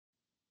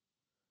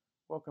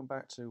Welcome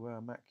back to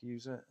Mac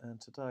User,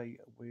 and today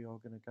we are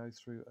going to go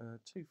through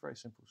two very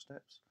simple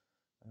steps.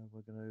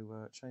 We're going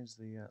to change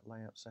the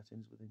layout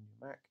settings within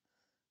your Mac,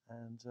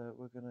 and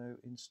we're going to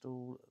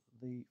install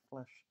the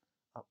Flash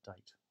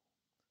update.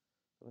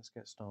 So let's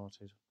get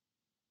started.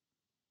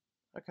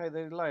 Okay,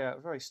 the layout,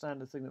 a very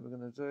standard thing that we're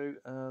going to do.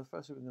 The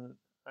first thing we're going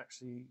to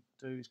actually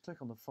do is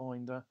click on the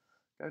Finder,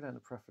 go down to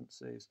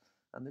Preferences,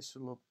 and this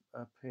will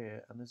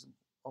appear, and there's an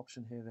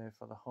option here there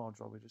for the hard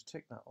drive. We just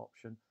tick that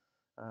option.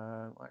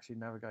 I actually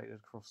navigated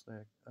across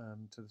there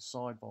to the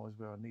sidebars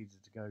where I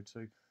needed to go to,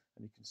 and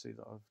you can see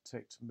that I've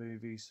ticked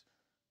movies,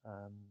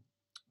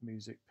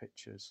 music,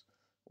 pictures.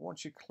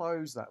 Once you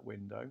close that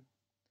window,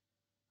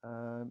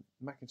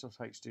 Macintosh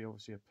HD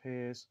obviously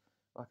appears.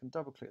 I can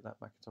double click that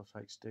Macintosh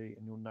HD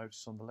and you'll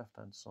notice on the left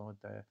hand side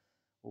there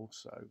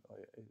also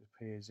it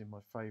appears in my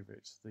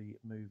favourites, the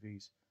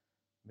movies,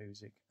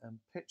 music and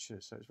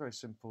pictures. So it's a very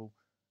simple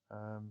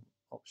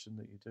option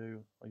that you do.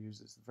 I use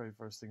this the very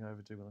first thing I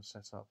ever do when I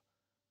set up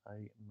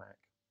a Mac.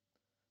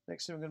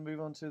 Next thing we're going to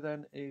move on to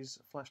then is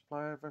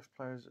FlashPlayer.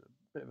 FlashPlayer is a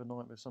bit of a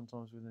nightmare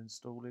sometimes with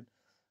installing.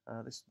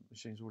 This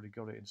machine's already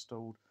got it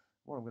installed.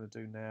 What I'm going to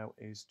do now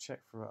is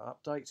check for an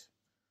update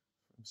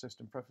from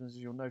System Preferences.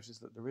 You'll notice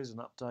that there is an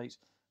update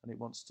and it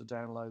wants to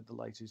download the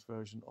latest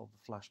version of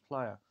the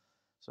FlashPlayer.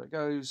 So it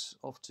goes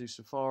off to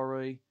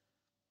Safari.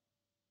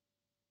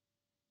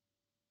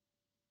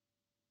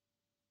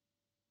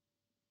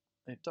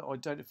 It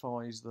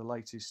identifies the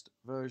latest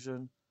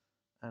version,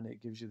 and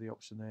it gives you the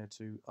option there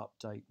to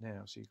update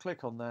now. So you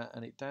click on that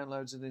and it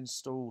downloads an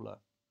installer.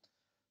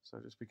 So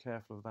just be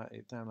careful of that.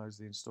 It downloads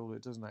the installer.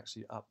 It doesn't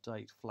actually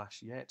update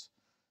Flash yet.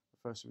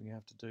 The first thing you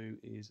have to do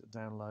is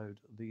download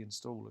the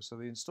installer. So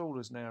the installer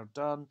is now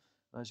done.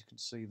 And as you can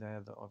see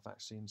there, that I've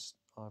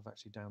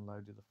actually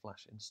downloaded the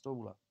Flash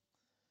installer.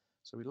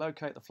 So we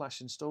locate the Flash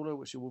installer,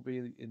 which it will be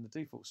in the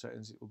default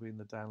settings. It will be in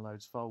the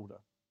downloads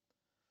folder.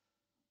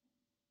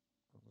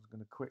 I'm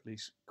going to quickly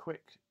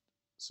quit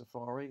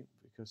Safari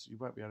because you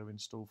won't be able to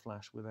install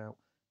Flash without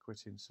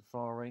quitting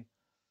Safari.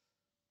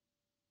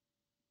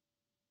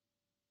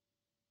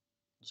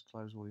 Just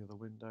close all the other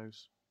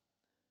windows.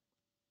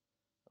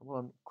 And what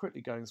I'm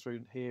quickly going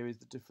through here is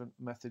the different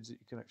methods that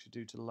you can actually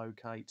do to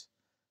locate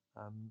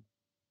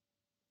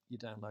your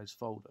downloads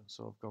folder.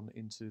 So I've gone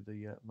into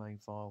the main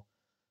file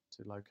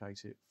to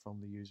locate it from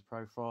the user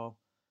profile,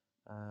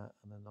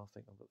 and then I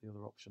think I've got the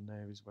other option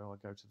there is where I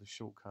go to the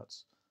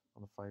shortcuts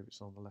on the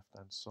favourites on the left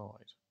hand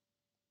side.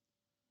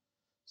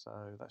 So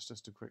that's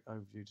just a quick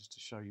overview just to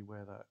show you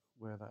where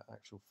that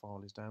actual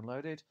file is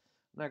downloaded.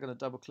 I'm now going to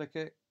double click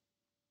it.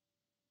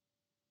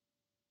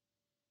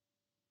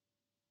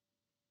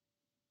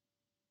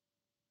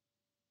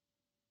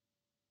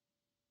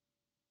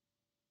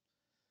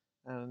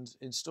 And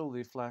install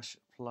the Flash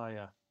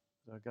Player.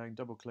 So again,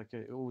 double click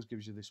it. It always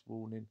gives you this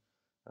warning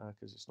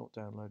because it's not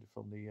downloaded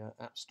from the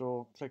App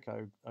Store. Click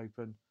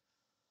open,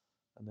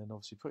 and then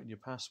obviously put in your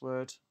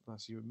password.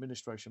 That's your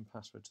administration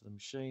password to the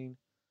machine.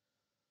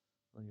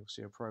 And you'll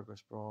see a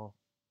progress bar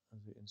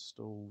as it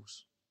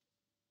installs.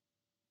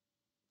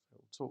 So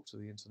it will talk to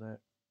the internet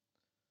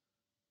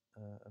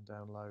and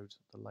download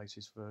the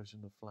latest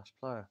version of Flash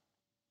Player.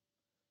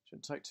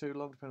 Shouldn't take too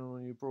long depending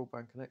on your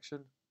broadband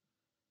connection.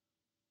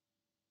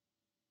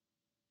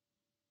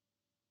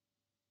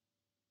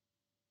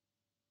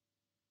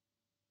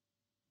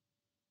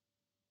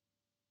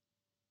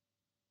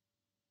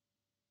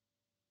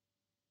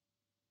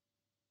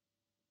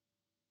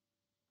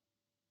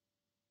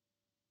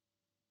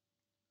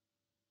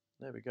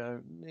 There we go,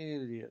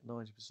 nearly at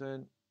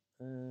 90%,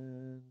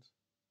 and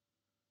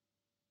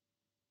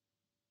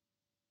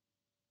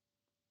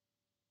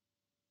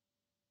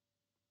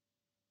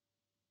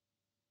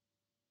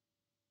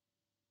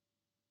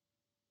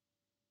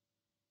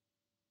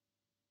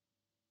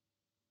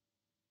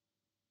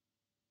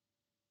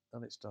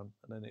it's done.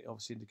 And then it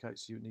obviously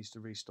indicates to you it needs to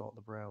restart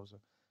the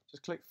browser.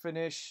 Just click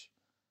Finish.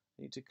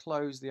 You need to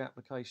close the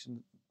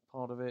application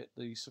part of it.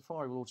 The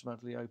Safari will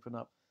automatically open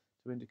up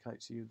to indicate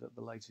to you that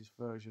the latest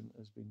version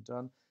has been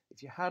done.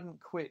 If you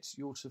hadn't quit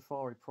your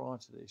Safari prior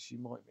to this, you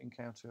might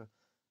encounter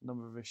a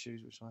number of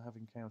issues, which I have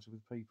encountered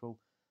with people.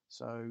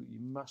 So you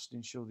must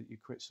ensure that you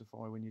quit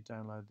Safari when you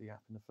download the app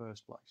in the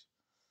first place.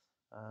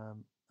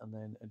 And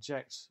then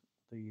eject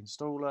the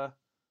installer.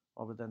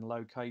 I would then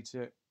locate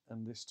it,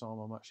 and this time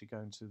I'm actually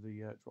going to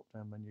the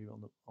drop-down menu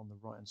on the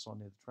right-hand side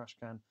near the trash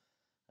can,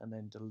 and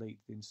then delete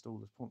the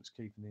installer. The point is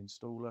keeping the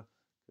installer,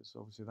 because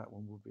obviously that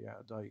one will be out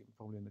of date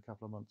probably in a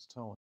couple of months'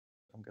 time.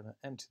 I'm going to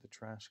empty the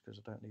trash because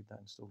I don't need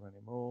that installer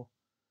anymore.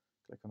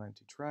 Click on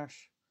empty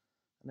trash,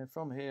 and then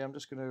from here I'm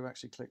just going to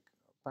actually click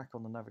back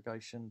on the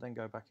navigation, then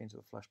go back into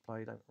the Flash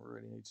Player. Don't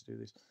really need to do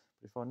this, but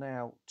if I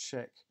now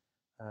check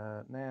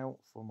now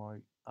for my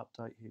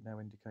update, it now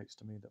indicates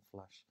to me that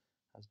Flash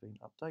has been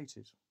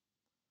updated.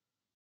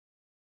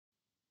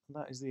 And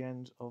that is the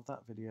end of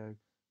that video.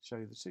 Show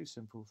you the two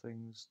simple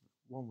things,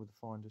 one with the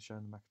Finder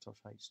showing the Macintosh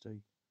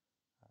HD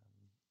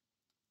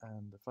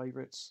and the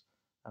favourites,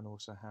 and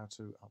also how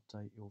to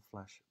update your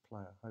Flash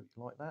Player. Hope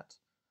you like that.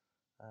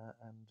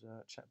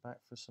 and check back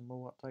for some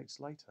more updates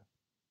later.